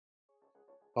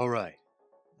All right,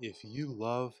 if you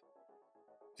love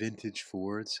vintage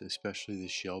Fords, especially the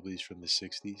Shelbys from the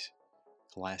 60s,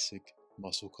 classic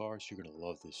muscle cars, you're going to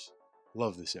love this.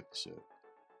 Love this episode.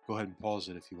 Go ahead and pause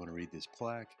it if you want to read this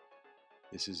plaque.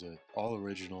 This is an all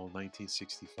original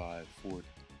 1965 Ford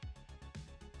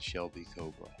Shelby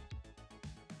Cobra.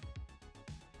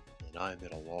 And I'm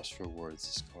at a loss for words.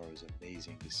 This car is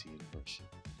amazing to see in person.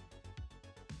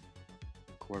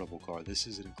 Incredible car. This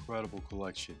is an incredible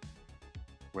collection.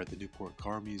 We're at the Newport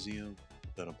Car Museum.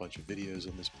 Done a bunch of videos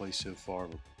on this place so far.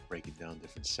 We're breaking down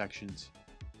different sections,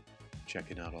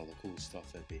 checking out all the cool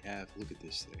stuff that they have. Look at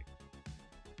this thing.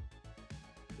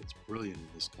 It's brilliant in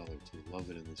this color too. Love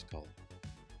it in this color.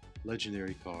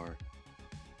 Legendary car.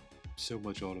 So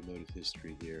much automotive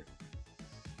history here.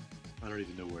 I don't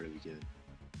even know where to begin.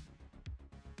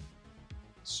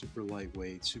 Super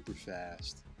lightweight, super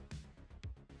fast.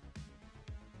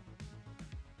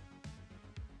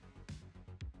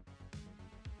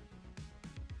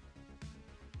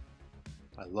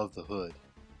 I love the hood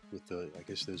with the, I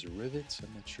guess those are rivets.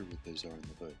 I'm not sure what those are in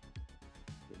the hood.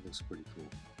 It looks pretty cool.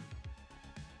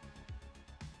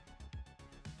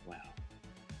 Wow.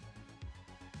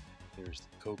 There's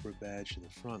the Cobra badge in the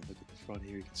front. Look at the front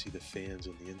here. You can see the fans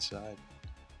on the inside.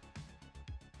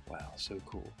 Wow, so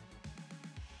cool.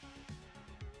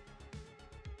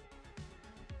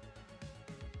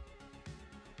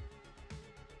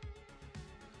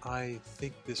 I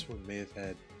think this one may have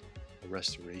had a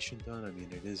restoration done. I mean,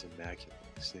 it is immaculate.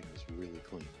 This thing is really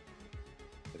clean.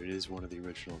 But it is one of the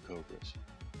original Cobras.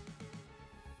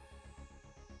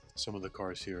 Some of the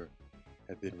cars here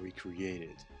have been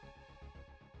recreated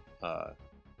to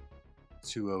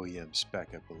OEM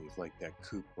spec, I believe, like that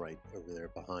coupe right over there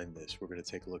behind this. We're going to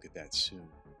take a look at that soon.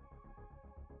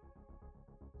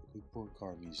 The Newport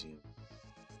Car Museum.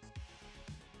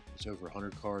 There's over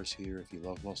 100 cars here. If you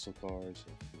love muscle cars,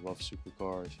 if you love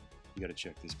supercars, you got to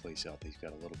check this place out. They've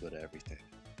got a little bit of everything.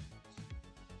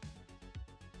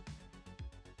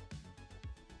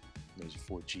 There's a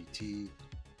Ford GT,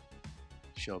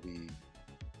 Shelby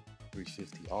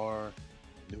 350R,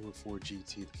 newer Ford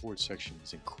GT. The Ford section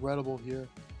is incredible here,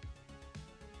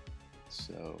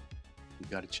 so you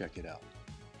got to check it out.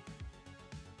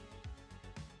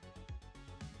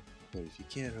 But if you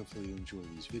can, hopefully you enjoy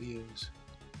these videos.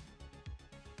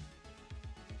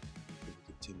 I'm going to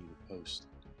continue to post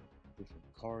different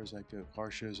cars I go, car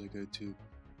shows I go to,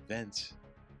 events,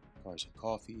 cars and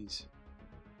coffees.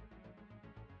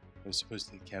 I was supposed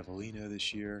to hit Cavallino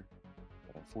this year,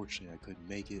 but unfortunately I couldn't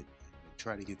make it. I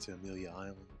tried to get to Amelia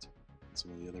Island and some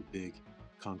of the other big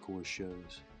concourse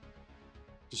shows.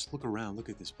 Just look around, look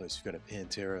at this place. We've got a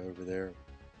Pantera over there,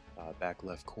 back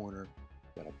left corner.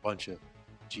 We've got a bunch of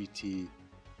GT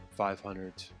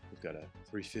 500s. We've got a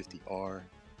 350R.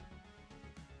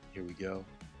 Here we go.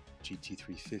 GT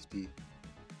 350,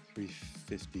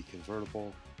 350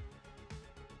 convertible,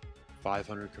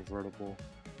 500 convertible.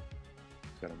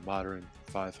 We've got a modern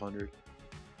 500,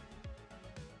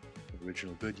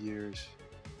 original Goodyears,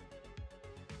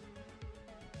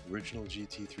 original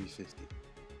GT 350.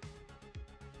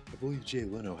 I believe Jay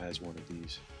Leno has one of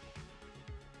these.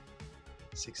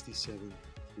 67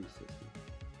 350.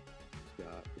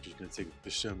 We're just going to take,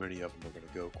 there's so many of them, we're going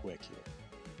to go quick here.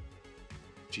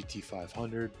 GT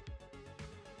 500.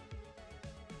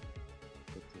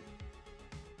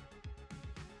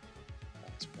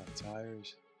 Spot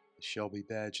tires. The Shelby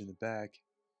badge in the back.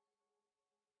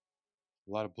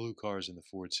 A lot of blue cars in the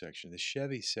Ford section. The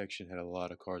Chevy section had a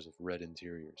lot of cars with red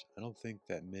interiors. I don't think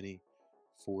that many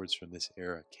Fords from this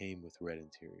era came with red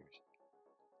interiors.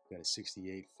 We've got a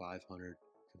 68 500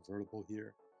 convertible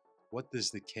here. What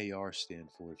does the KR stand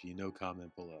for? If you know,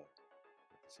 comment below.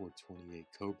 The 428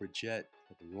 Cobra Jet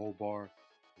with the roll bar,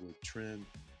 wood trim,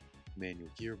 manual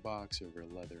gearbox over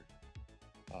leather,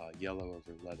 yellow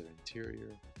over leather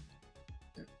interior.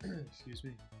 Excuse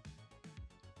me.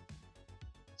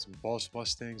 Some Boss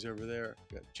Mustangs over there.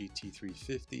 We've got GT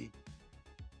 350,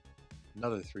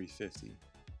 another 350.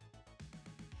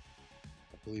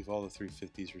 I believe all the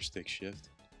 350s were stick shift.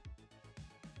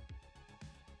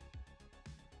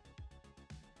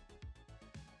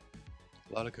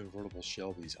 A lot of convertible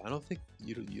Shelbys. I don't think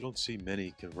you don't see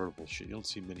many convertible. You don't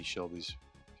see many Shelbys.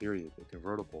 Period. The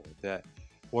convertible with that.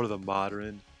 One of the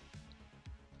modern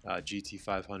GT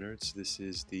 500s. This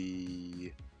is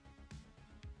the,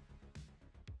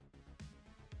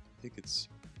 I think it's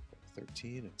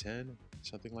 13 or 10,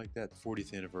 something like that. The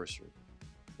 40th anniversary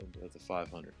of the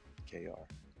 500 KR.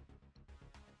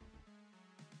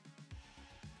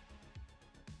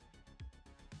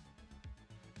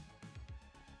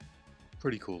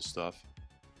 Pretty cool stuff.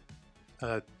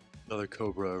 Another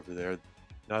Cobra over there,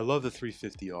 Now I love the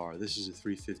 350R. This is a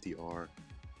 350R.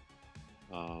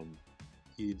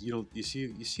 You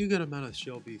see a good amount of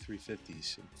Shelby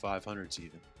 350s and 500s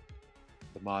even,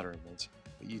 the modern ones,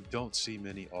 but you don't see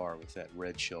many R with that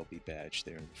red Shelby badge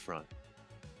there in the front.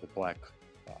 The black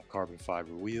carbon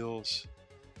fiber wheels,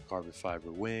 carbon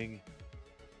fiber wing,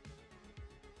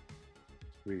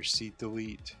 rear seat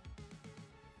delete,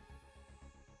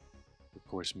 of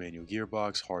course manual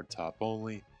gearbox, hard top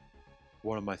only.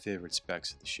 One of my favorite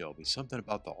specs of the Shelby. Something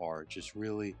about the R just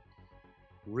really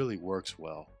works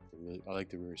well. I like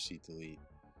the rear seat delete.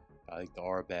 I like the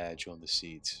R badge on the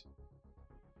seats.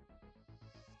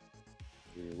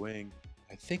 Rear wing.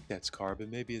 I think that's carbon.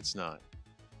 Maybe it's not.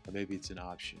 Or maybe it's an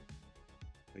option.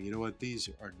 But you know what? These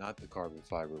are not the carbon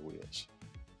fiber wheels.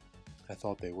 I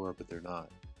thought they were, but they're not.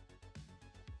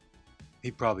 He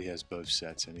probably has both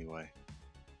sets anyway.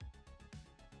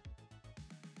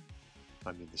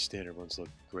 I mean, the standard ones look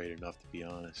great enough, to be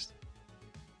honest.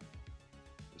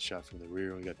 The shot from the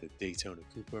rear, we got the Daytona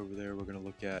Coupe over there we're going to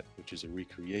look at, which is a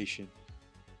recreation.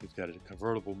 We've got a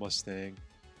convertible Mustang.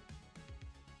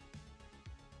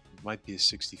 It might be a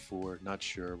 64, not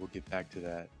sure. We'll get back to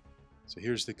that. So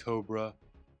here's the Cobra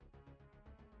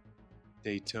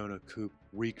Daytona Coupe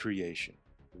Recreation.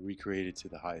 Recreated to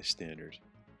the highest standard.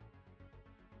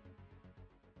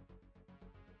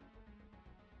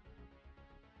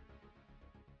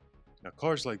 Now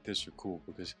cars like this are cool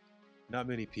because not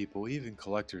many people, even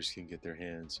collectors, can get their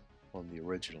hands on the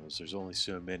originals. There's only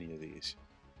so many of these.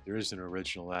 There is an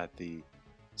original at the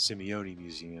Simeone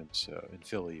Museum in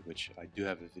Philly, which I do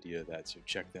have a video of that, so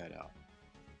check that out.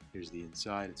 Here's the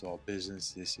inside. It's all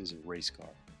business. This is a race car.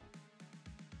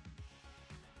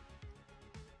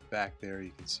 Back there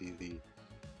you can see these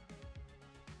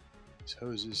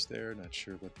hoses there. Not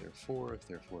sure what they're for, if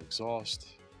they're for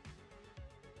exhaust.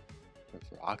 Or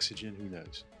for oxygen, who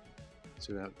knows.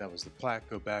 So that was the plaque.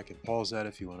 Go back and pause that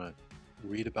if you want to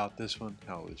read about this one,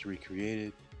 how it was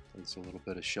recreated. It's a little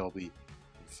bit of Shelby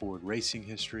and Ford racing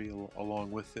history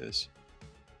along with this.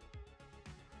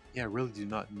 Yeah, I really do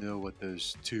not know what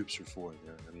those tubes are for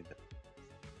there. I mean,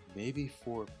 maybe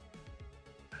for,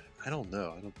 I don't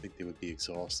know. I don't think they would be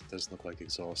exhaust. It doesn't look like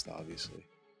exhaust, obviously.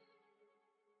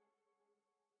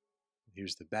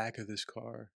 Here's the back of this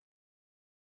car.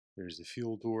 There's the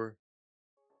fuel door.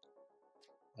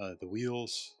 The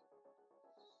wheels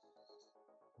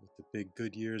with the big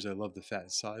Goodyears. I love the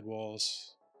fat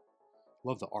sidewalls.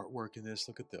 Love the artwork in this.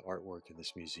 Look at the artwork in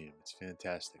this museum. It's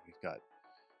fantastic. We've got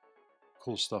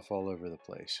cool stuff all over the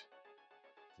place.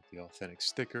 With the authentic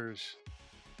stickers.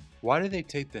 Why do they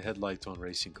tape the headlights on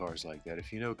racing cars like that?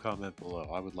 If you know, comment below.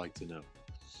 I would like to know.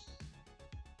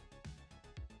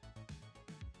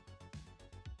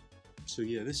 So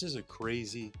yeah, this is a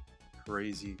crazy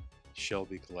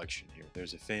Shelby collection here.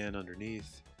 There's a fan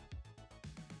underneath.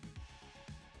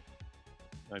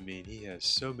 I mean, he has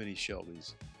so many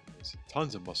Shelbys. There's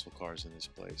tons of muscle cars in this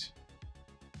place.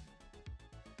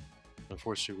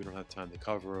 Unfortunately, we don't have time to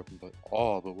cover them but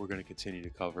we're going to continue to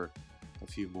cover a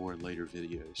few more in later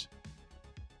videos.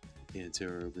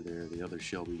 Pantera over there, the other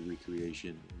Shelby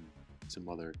recreation, and some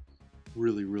other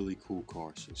really cool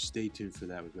cars. So stay tuned for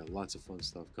that. We've got lots of fun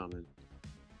stuff coming.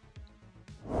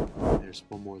 There's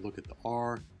one more look at the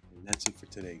R, and that's it for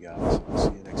today, guys. I'll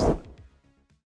see you next time.